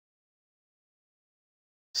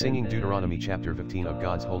Singing Deuteronomy chapter 15 of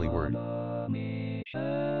God's holy word. The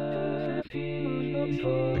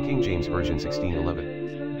King James Version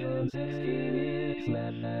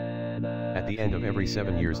 1611. At the end of every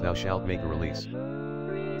 7 years thou shalt make a release.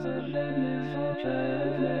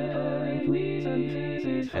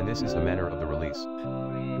 And this is the manner of the release.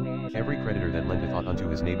 Every creditor that lendeth aught unto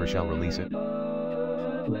his neighbor shall release it.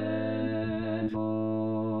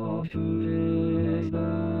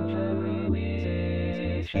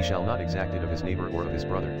 He shall not exact it of his neighbor or of his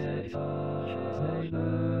brother.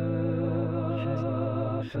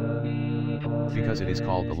 Because it is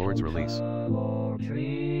called the Lord's release.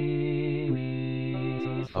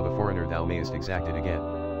 Of a foreigner thou mayest exact it again.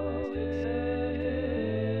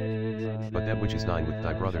 But that which is thine with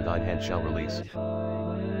thy brother thine hand shall release.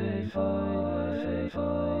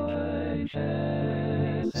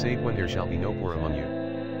 Save when there shall be no poor among you.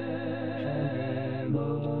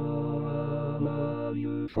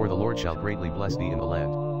 For the Lord shall greatly bless thee in the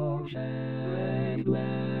land,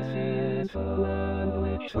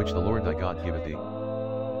 which the Lord thy God giveth thee,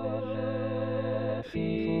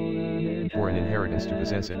 for an inheritance to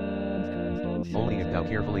possess it, only if thou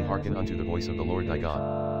carefully hearken unto the voice of the Lord thy God.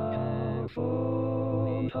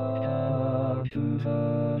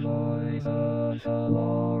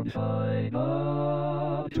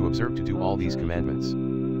 To observe to do all these commandments,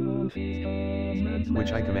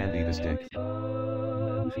 which I command thee this day.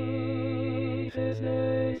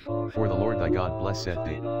 For the Lord thy God blesseth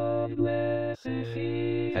thee,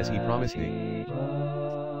 as he promised thee.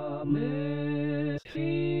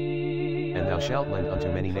 And thou shalt lend unto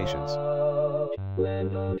many nations,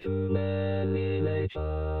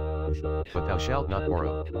 but thou shalt not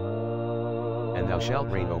borrow. And thou shalt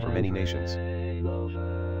reign over many nations,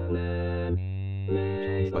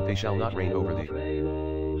 but they shall not reign over thee.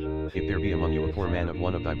 If there be among you a poor man of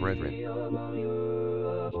one of thy brethren,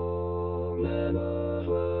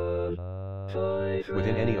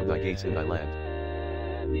 within any of thy gates in thy land,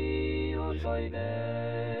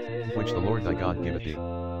 which the Lord thy God giveth thee,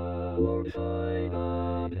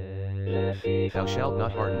 thou shalt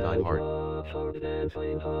not harden thine heart,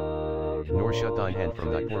 nor shut thine hand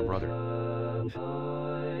from thy poor brother,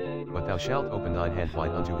 but thou shalt open thine hand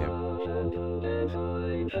wide unto him,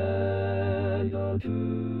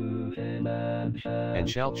 and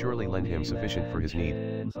shalt surely lend him sufficient for his need,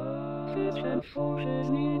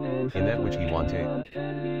 in that which he wanteth.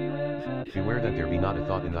 Beware that there be not a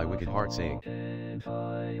thought in thy wicked heart, saying, the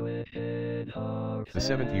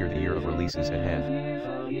 7th year, the year of release, is at hand,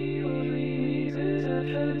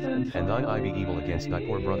 and thine eye be evil against thy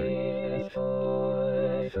poor brother,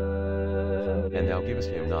 and thou givest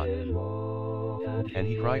him not, and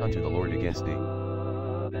he cry unto the Lord against thee,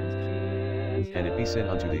 and it be said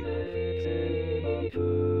unto thee,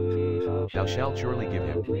 thou shalt surely give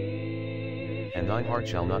him, and thine heart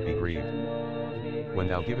shall not be grieved, when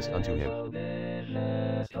thou givest unto him.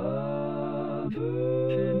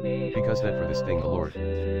 Because that for this thing the Lord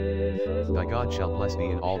thy God shall bless thee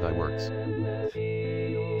in all thy works,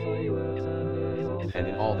 and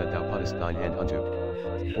in all that thou puttest thine hand unto,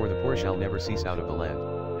 for the poor shall never cease out of the land.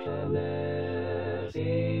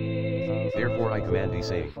 Therefore I command thee,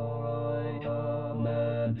 saying,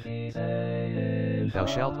 thou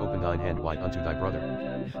shalt open thine hand wide unto thy brother,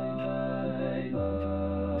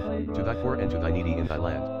 to thy poor and to thy needy in thy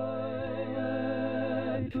land.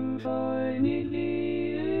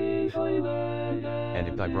 And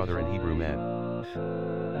if thy brother an Hebrew man,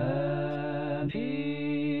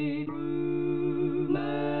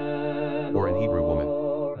 or an Hebrew woman,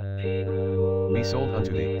 be sold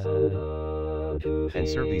unto thee, and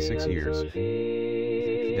serve thee 6 years,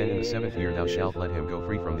 then in the 7th year thou shalt let him go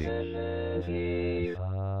free from thee.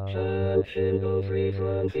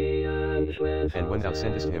 And when thou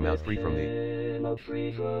sendest him out free from thee,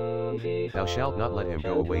 thou shalt not let him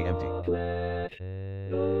go away empty.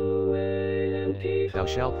 Thou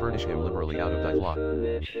shalt furnish him liberally out of thy flock,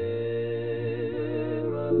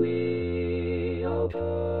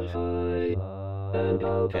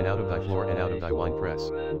 and out of thy floor, and out of thy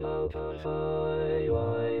winepress,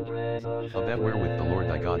 of that wherewith the Lord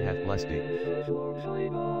thy God hath blessed thee.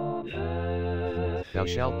 Thou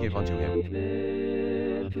shalt give unto him,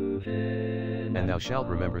 and thou shalt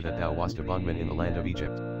remember that thou wast a bondman in the land of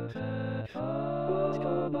Egypt,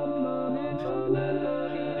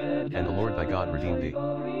 and the Lord thy God redeemed thee.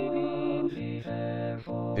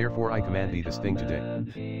 Therefore I command thee this thing today.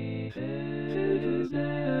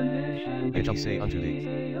 It shall say unto thee,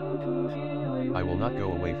 I will not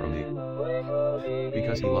go away from thee,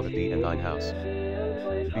 because he loveth thee and thine house,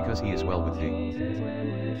 because he is well with thee.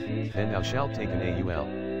 Then thou shalt take an AUL,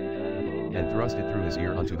 and thrust it through his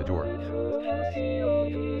ear unto the door.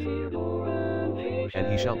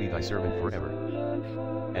 And he shall be thy servant forever.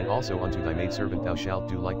 And also unto thy maidservant thou shalt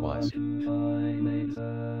do likewise.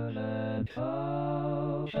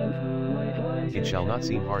 It shall not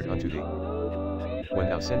seem hard unto thee, when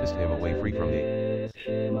thou sendest him away free from thee.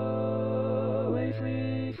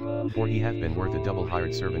 For he hath been worth a double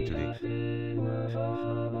hired servant to thee.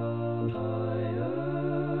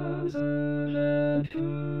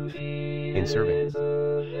 In serving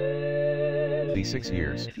thee 6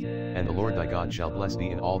 years, and the Lord thy God shall bless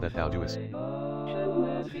thee in all that thou doest.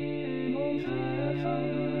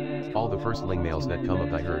 All the firstling males that come of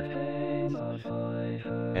thy herd,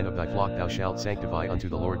 and of thy flock thou shalt sanctify unto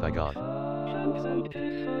the Lord thy God.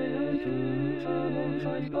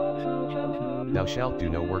 Thou shalt do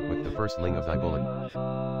no work with the firstling of thy bullock,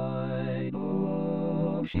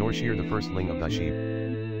 nor shear the firstling of thy sheep.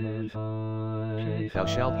 Thou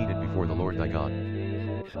shalt eat it before the Lord thy God,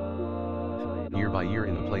 year by year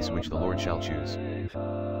in the place which the Lord shall choose.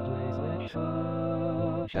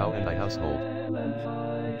 Thou and thy household,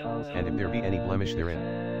 and if there be any blemish therein,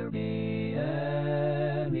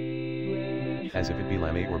 as if it be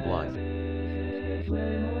lame or blind,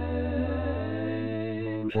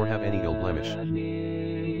 or have any ill blemish,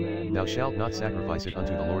 thou shalt not sacrifice it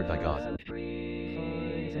unto the Lord thy God.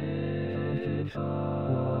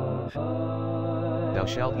 Thou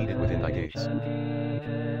shalt eat it within thy gates.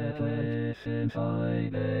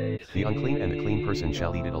 The unclean and the clean person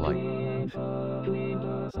shall eat it alike,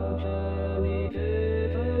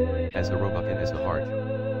 as the roebuck and as the hart.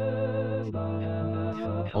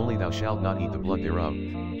 Only thou shalt not eat the blood thereof.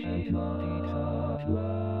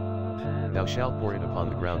 Thou shalt pour it upon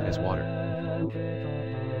the ground as water.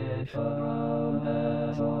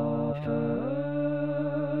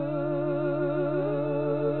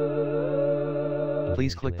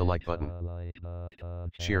 Please click the like button,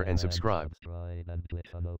 share and subscribe,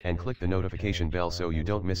 and click the notification bell so you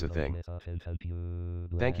don't miss a thing.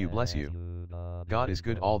 Thank you, bless you. God is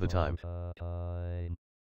good all the time.